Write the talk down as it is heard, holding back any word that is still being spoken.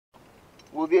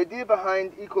Well, the idea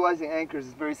behind equalizing anchors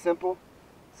is very simple.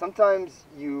 Sometimes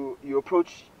you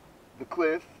approach the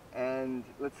cliff, and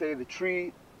let's say the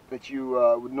tree that you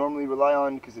would normally rely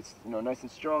on because it's nice and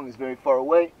strong is very far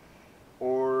away,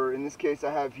 or in this case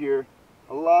I have here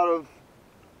a lot of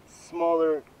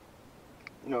smaller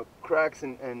cracks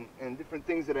and different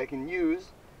things that I can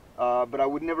use, but I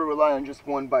would never rely on just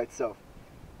one by itself.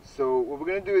 So what we're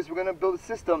going to do is we're going to build a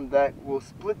system that will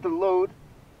split the load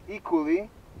equally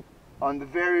on the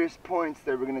various points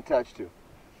that we're going to attach to.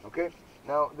 Okay?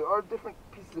 Now there are different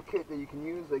pieces of kit that you can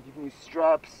use, like you can use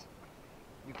straps,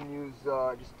 you can use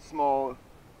just small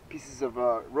pieces of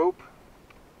rope,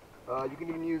 you can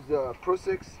even use Pro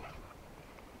 6.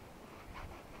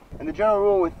 And the general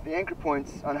rule with the anchor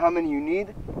points on how many you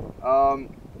need,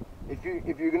 if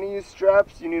you're going to use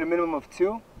straps, you need a minimum of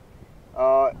 2.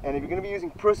 And if you're going to be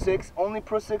using Pro 6, only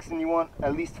Pro 6, then you want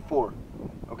at least 4.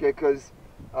 Okay, because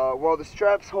while the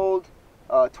straps hold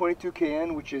 22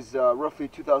 kN, which is roughly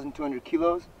 2,200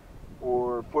 kilos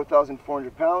or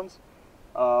 4,400 pounds,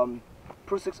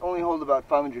 Pro 6 only hold about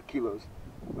 500 kilos,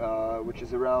 which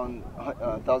is around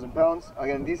 1,000 pounds.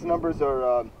 Again, these numbers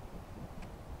are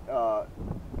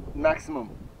maximum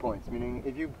points, meaning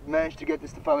if you manage to get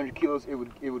this to 500 kilos, it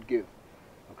would give.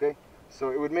 Okay, so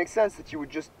it would make sense that you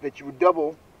would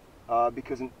double,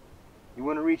 because you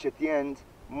want to reach at the end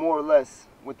more or less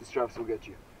what the straps will get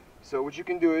you. So what you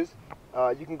can do is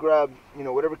you can grab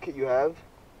whatever kit you have,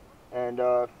 and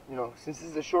since this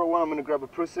is a short one, I'm going to grab a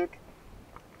Pro 6.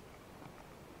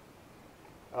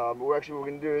 But what we're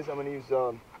going to do is I'm going to use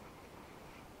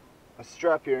a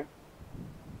strap here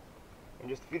and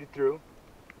just feed it through.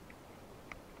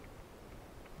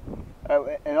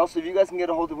 And also, if you guys can get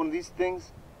a hold of one of these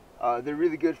things, they're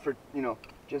really good for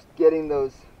just getting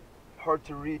those hard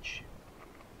to reach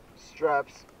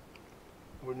straps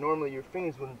where normally your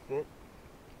fingers wouldn't fit.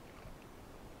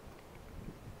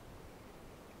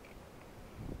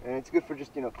 And it's good for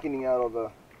just cleaning out all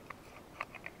the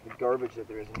garbage that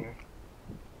there is in here.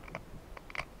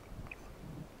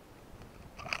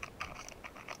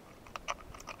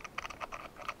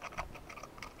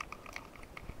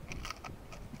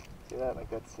 See that, like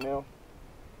that snail?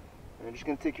 And you're just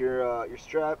going to take your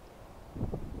strap,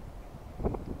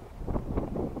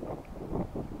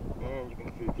 and you're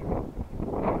going to feed it through.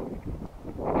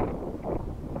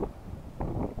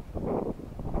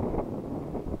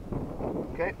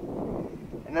 Okay?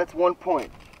 And that's one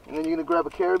point. And then you're going to grab a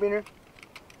carabiner.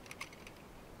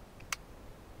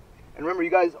 And remember, you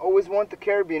guys always want the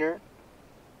carabiner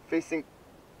facing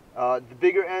the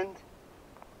bigger end,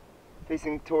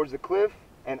 facing towards the cliff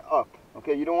and up.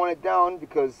 Okay, you don't want it down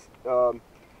because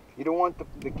you don't want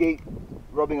the gate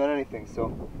rubbing on anything.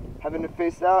 So having it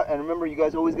face out, and remember, you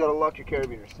guys always got to lock your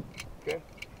carabiners. Okay.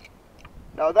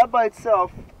 Now that by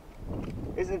itself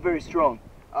isn't very strong.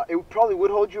 It probably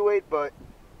would hold your weight, but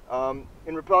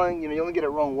in rappelling, you only get it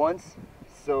wrong once.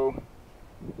 So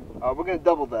we're gonna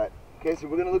double that. Okay, so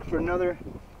we're gonna look for another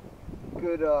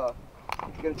good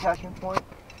attachment point.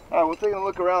 All right, we'll take a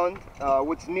look around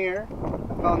what's near.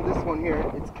 I found this one here.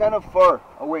 It's kind of far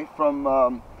away from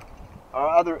our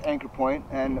other anchor point,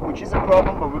 and which is a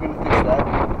problem, but we're going to fix that.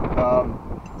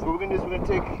 So what we're going to do is we're going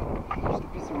to take just a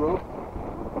piece of rope,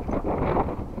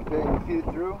 okay, and feed it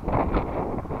through.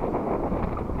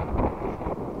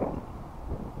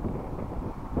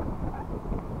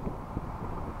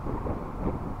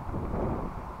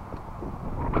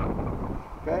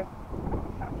 Okay.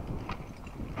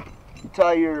 You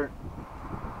tie your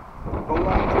bow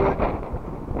line to it.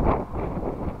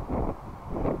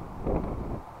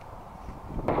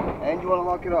 And you want to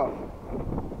lock it off.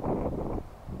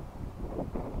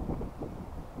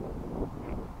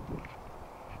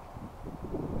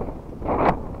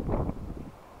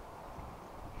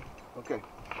 Okay,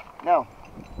 now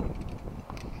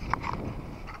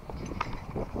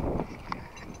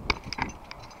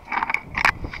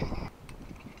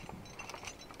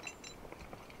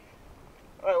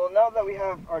alright, well, now that we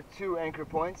have our 2 anchor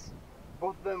points,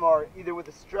 both of them are either with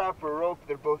a strap or a rope,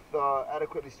 they're both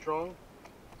adequately strong.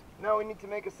 Now we need to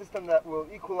make a system that will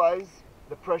equalize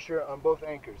the pressure on both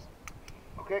anchors.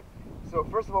 Okay, so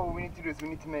first of all, what we need to do is we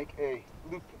need to make a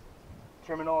loop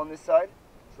terminal on this side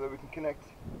so that we can connect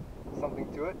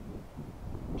something to it.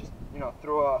 Just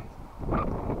throw a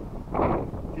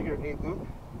figure 8 loop.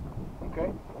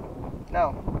 Okay,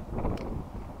 now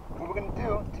what we're going to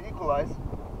do to equalize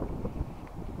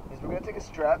is we're going to take a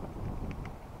strap,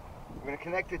 we're going to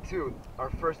connect it to our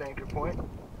first anchor point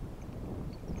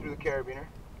through the carabiner.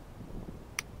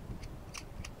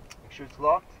 Make sure it's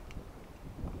locked,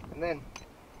 and then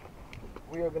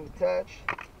we are going to attach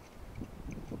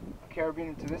a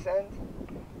carabiner to this end,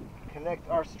 connect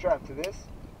our strap to this.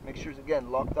 Make sure it's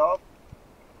again locked off.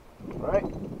 Alright,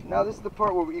 now this is the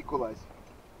part where we equalize.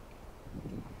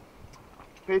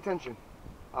 Pay attention.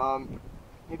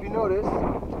 If you notice,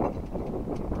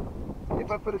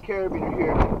 if I put a carabiner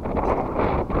here,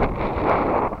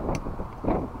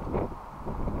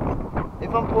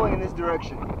 if I'm pulling in this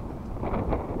direction,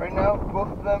 right now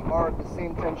both of them are at the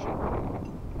same tension.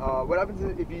 What happens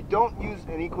is if you don't use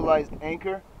an equalized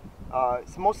anchor,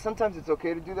 sometimes it's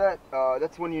okay to do that.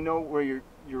 That's when you know where your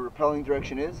rappelling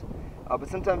direction is. But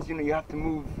sometimes you have to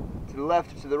move to the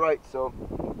left or to the right. So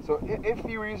if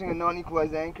you were using a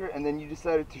non-equalized anchor and then you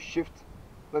decided to shift,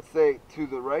 let's say, to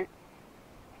the right.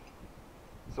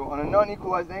 So on a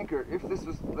non-equalized anchor, if this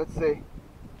was, let's say,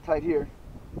 tight here,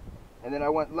 and then I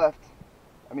went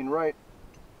right,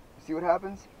 see what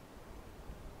happens?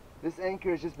 This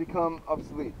anchor has just become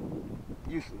obsolete,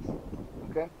 useless.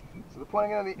 Okay. So the point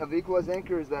again of the equalized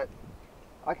anchor is that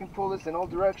I can pull this in all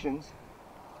directions,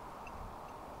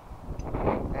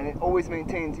 and it always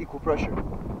maintains equal pressure.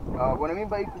 What I mean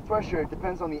by equal pressure, it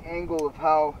depends on the angle of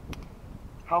how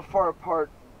far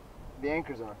apart the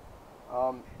anchors are.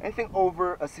 Anything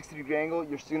over a 60-degree angle,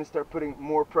 you're still going to start putting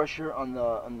more pressure on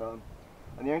the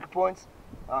anchor points,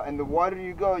 and the wider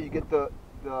you go, you get the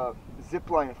zip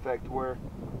line effect, where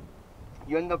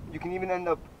you can even end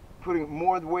up putting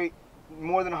more than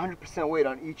 100% weight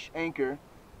on each anchor,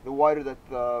 the wider that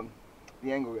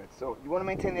the angle gets. So you want to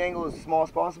maintain the angle as small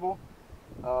as possible.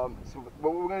 So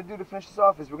what we're going to do to finish this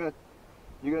off is you're going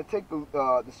to take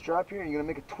the strap here and you're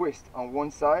going to make a twist on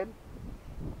one side,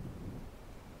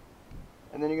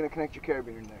 and then you're going to connect your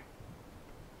carabiner in there,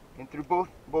 and through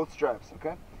both straps.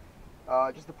 Okay.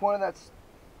 Just the point of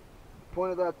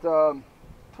that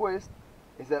twist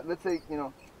is that, let's say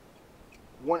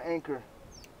one anchor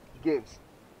gives.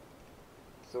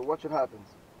 So watch what happens.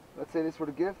 Let's say this were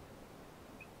to give.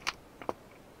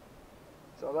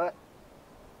 Saw that?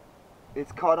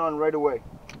 It's caught on right away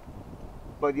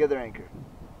by the other anchor.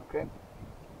 Okay?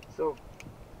 So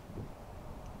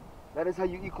that is how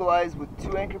you equalize with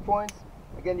 2 anchor points.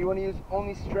 Again, you want to use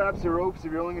only straps or ropes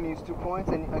if you're only going to use 2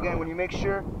 points. And again, when you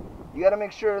got to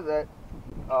make sure that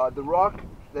the rock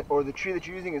or the tree that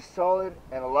you're using is solid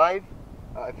and alive.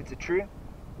 If it's a tree,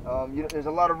 there's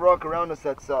a lot of rock around us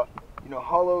that's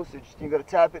hollow, so you got to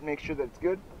tap it, make sure that it's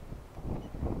good.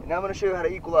 And now I'm going to show you how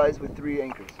to equalize with 3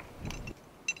 anchors.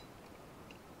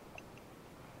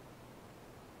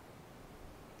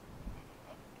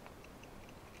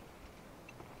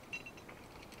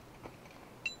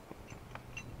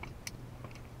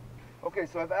 Okay,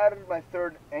 so I've added my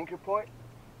 3rd anchor point.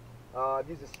 I've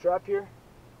used a strap here.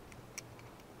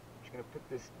 I'm just going to put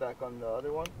this back on the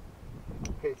other one.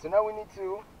 Okay, so now we need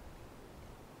to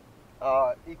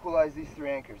equalize these 3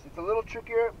 anchors. It's a little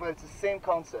trickier, but it's the same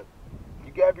concept.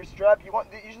 You grab your strap.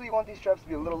 Usually you want these straps to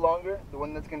be a little longer, the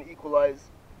one that's going to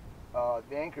equalize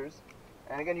the anchors.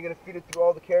 And again, you're going to feed it through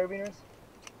all the carabiners.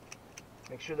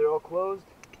 Make sure they're all closed.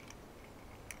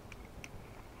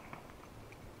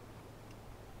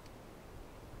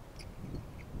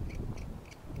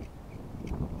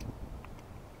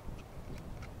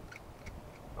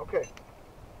 Okay,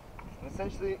 and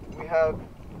essentially we have,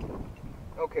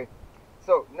 okay,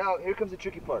 so now here comes the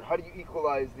tricky part. How do you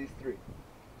equalize these 3?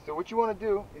 So what you want to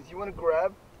do is you want to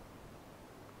grab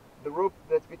the rope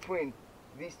that's between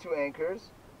these 2 anchors,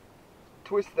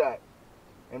 twist that,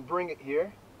 and bring it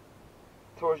here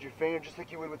towards your finger, just like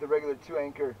you would with a regular 2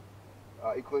 anchor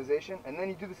equalization. And then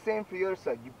you do the same for the other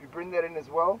side. You bring that in as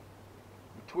well,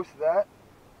 you twist that.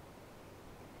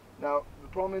 Now the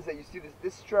problem is that you see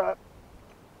this strap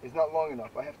is not long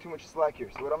enough. I have too much slack here.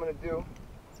 So what I'm going to do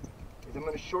is I'm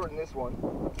going to shorten this one,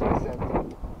 this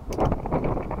end,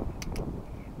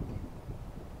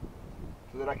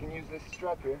 so that I can use this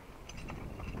strap here.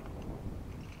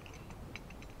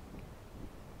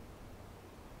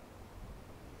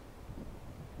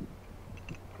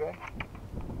 Okay.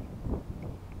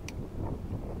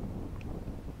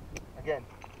 Again,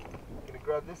 I'm going to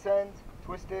grab this end,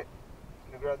 twist it.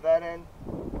 I'm going to grab that end,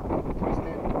 twist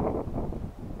it.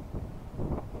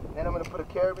 Then I'm going to put a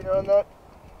carabiner on that.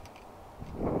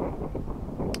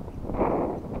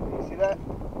 You see that?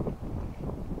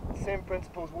 Same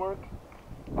principles work,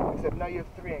 except now you have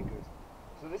 3 anchors.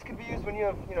 So this could be used when you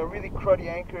have really cruddy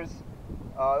anchors.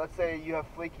 Let's say you have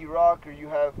flaky rock, or you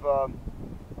have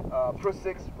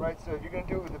prusiks, right? So if you're going to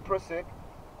do it with the prusik,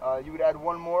 you would add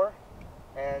 1 more,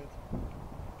 and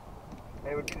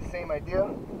it would be the same idea.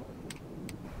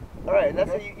 Alright, and that's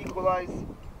how you equalize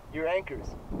your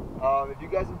anchors. If you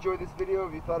guys enjoyed this video,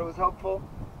 if you thought it was helpful,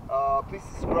 please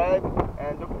subscribe,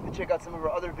 and don't forget to check out some of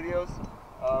our other videos.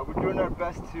 We're doing our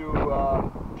best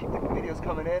to keep the videos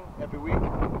coming in every week.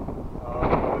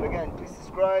 But again, please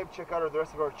subscribe, check out the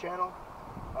rest of our channel.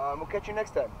 We'll catch you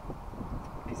next time.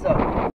 Peace out.